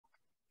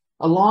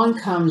along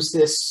comes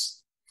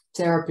this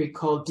therapy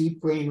called deep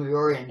brain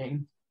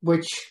reorienting,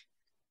 which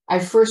I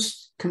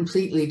first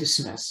completely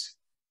dismissed.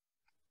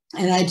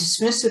 And I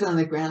dismissed it on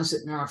the grounds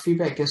that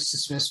neurofeedback gets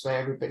dismissed by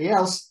everybody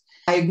else.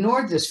 I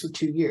ignored this for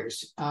 2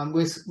 years.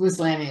 With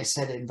𝗜𝘁𝘁𝗲𝗱𝗮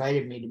had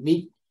invited me to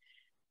meet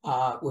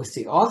with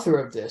the author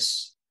of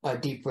this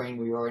deep brain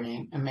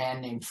reorienting, a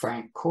man named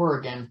Frank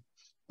Corrigan,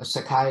 a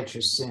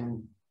psychiatrist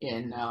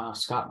in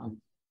Scotland.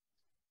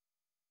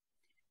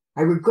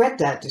 I regret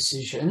that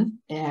decision,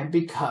 and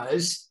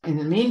because in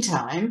the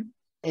meantime,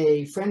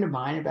 a friend of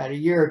mine, about a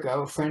year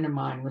ago, a friend of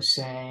mine was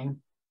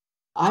saying,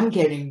 I'm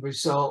getting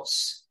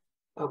results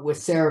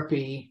with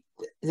therapy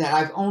that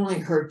I've only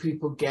heard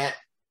people get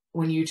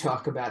when you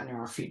talk about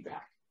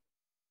neurofeedback.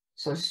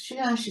 So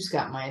she's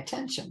got my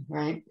attention,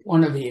 right?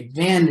 One of the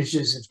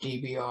advantages of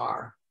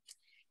DBR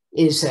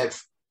is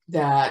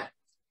that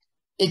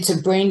it's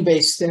a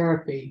brain-based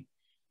therapy.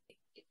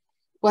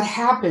 What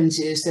happens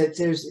is that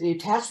the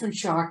attachment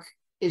shock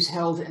is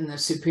held in the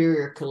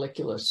superior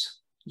colliculus,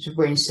 which is a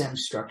brainstem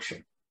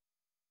structure.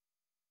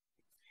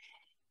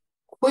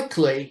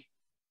 Quickly,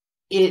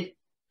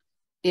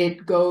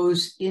 it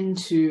goes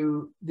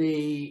into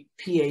the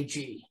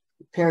PAG,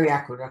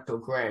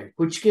 periaqueductal gray,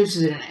 which gives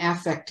it an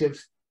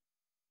affective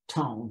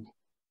tone.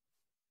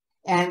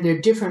 And there are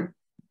different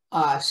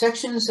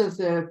sections of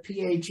the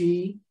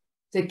PAG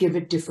that give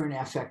it different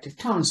affective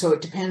tones. So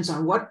it depends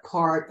on what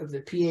part of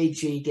the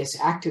PAG gets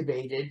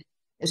activated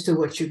as to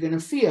what you're going to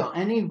feel,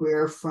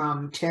 anywhere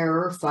from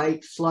terror,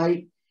 fight,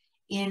 flight,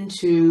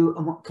 into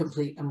a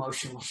complete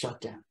emotional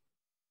shutdown.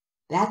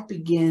 That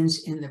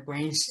begins in the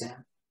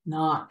brainstem,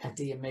 not at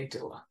the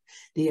amygdala.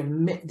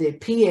 The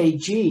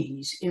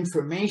PAG's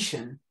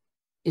information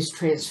is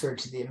transferred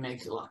to the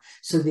amygdala.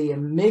 So the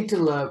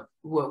amygdala,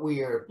 what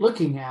we are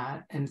looking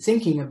at and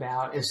thinking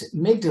about is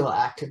amygdala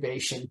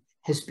activation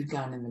has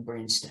begun in the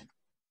brainstem,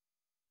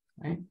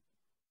 right?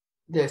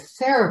 The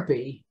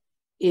therapy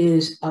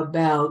is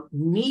about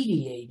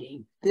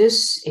mediating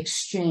this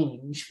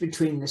exchange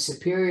between the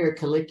superior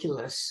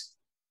colliculus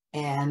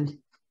and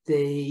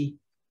the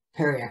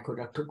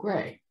periaqueductal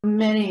gray.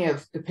 Many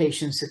of the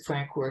patients that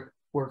Frank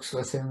works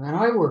with and that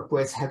I work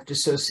with have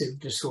dissociative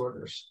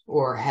disorders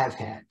or have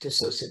had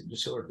dissociative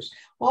disorders.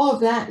 All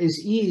of that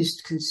is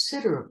eased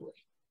considerably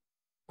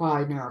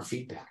by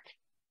neurofeedback,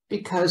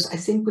 because I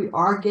think we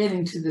are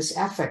getting to this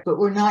affect, but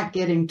we're not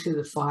getting to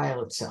the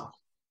file itself.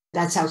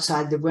 That's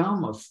outside the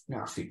realm of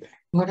neurofeedback.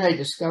 What I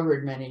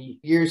discovered many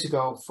years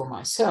ago for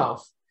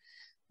myself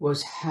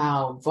was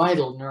how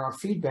vital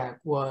neurofeedback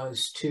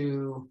was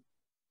to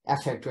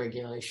affect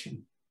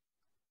regulation.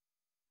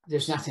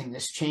 There's nothing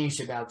that's changed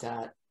about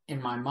that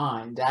in my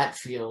mind. That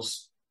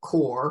feels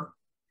core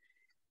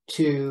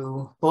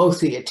to both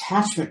the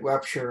attachment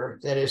rupture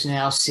that is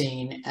now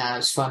seen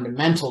as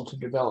fundamental to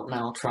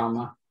developmental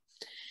trauma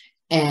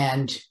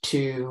and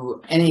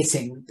to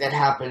anything that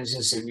happens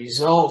as a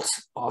result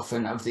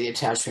often of the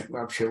attachment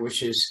rupture,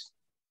 which is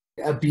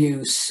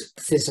abuse,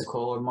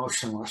 physical,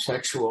 emotional, or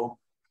sexual,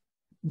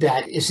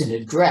 that isn't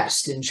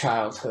addressed in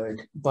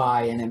childhood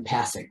by an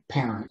empathic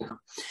parent.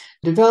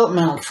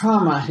 Developmental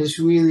trauma has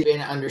really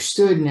been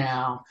understood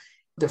now.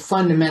 The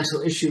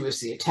fundamental issue is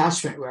the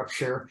attachment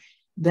rupture.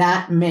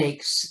 That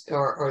makes,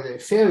 or the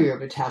failure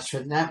of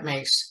attachment, that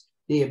makes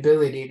the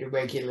ability to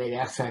regulate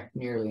affect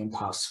nearly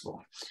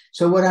impossible.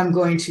 So what I'm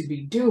going to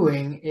be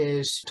doing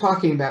is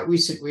talking about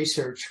recent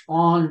research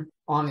on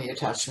the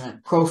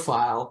attachment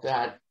profile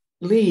that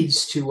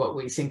leads to what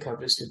we think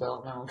of as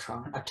developmental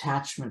trauma,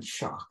 attachment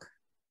shock.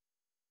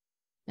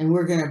 And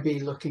we're going to be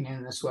looking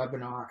in this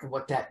webinar at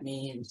what that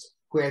means,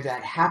 where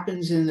that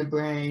happens in the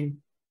brain,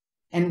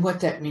 and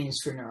what that means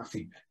for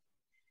neurofeedback.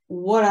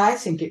 What I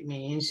think it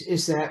means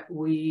is that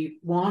we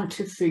want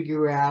to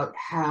figure out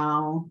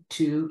how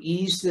to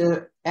ease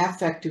the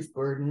affective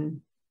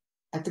burden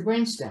at the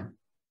brainstem.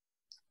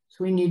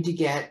 So we need to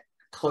get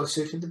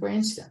closer to the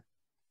brainstem.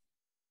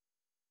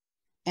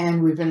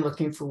 And we've been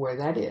looking for where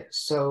that is.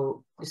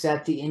 So is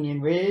that the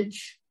inion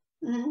ridge?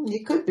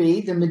 It could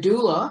be the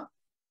medulla.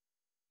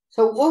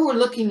 So what we're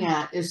looking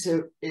at is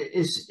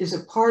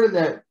a part of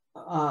the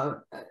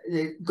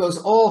it goes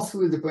all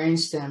through the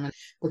brainstem,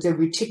 but the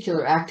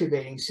reticular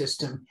activating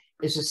system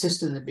is a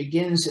system that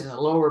begins in the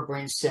lower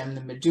brainstem.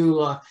 The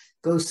medulla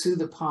goes through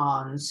the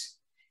pons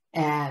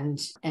and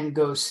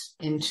goes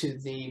into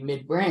the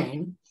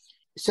midbrain.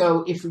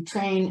 So if we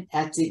train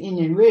at the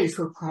inion ridge,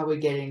 we're probably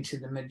getting to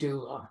the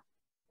medulla.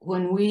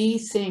 When we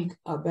think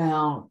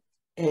about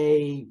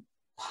a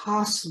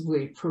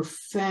possibly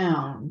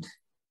profound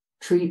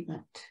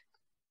treatment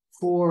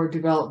for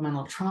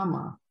developmental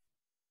trauma,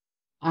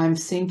 I'm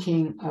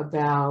thinking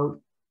about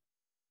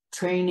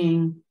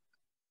training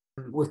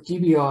with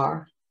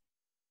DBR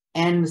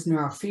and with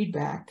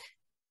neurofeedback,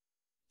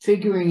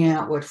 figuring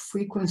out what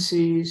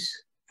frequencies,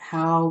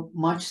 how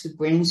much the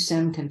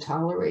brainstem can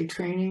tolerate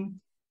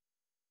training,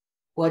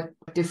 what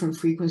different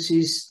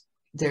frequencies.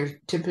 They're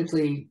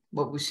typically,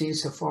 what we've seen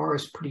so far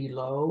is pretty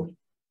low,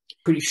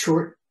 pretty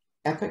short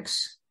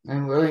epochs.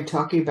 And we're only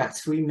talking about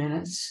 3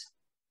 minutes.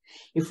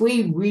 If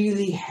we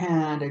really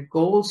had a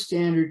gold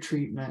standard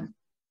treatment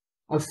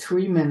of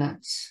 3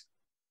 minutes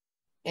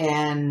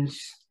and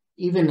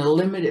even a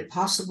limited,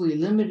 possibly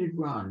limited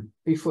run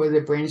before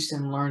the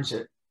brainstem learns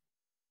it,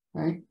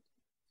 right?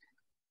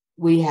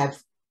 We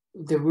have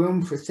the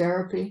room for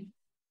therapy.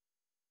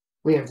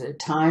 We have the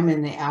time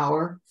in the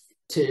hour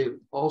to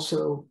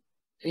also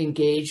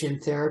engage in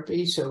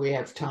therapy. So we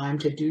have time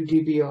to do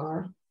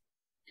DBR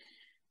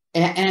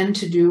and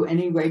to do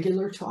any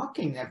regular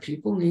talking that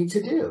people need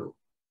to do,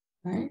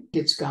 right?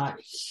 It's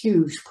got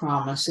huge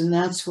promise. And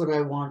that's what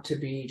I want to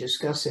be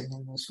discussing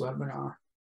in this webinar.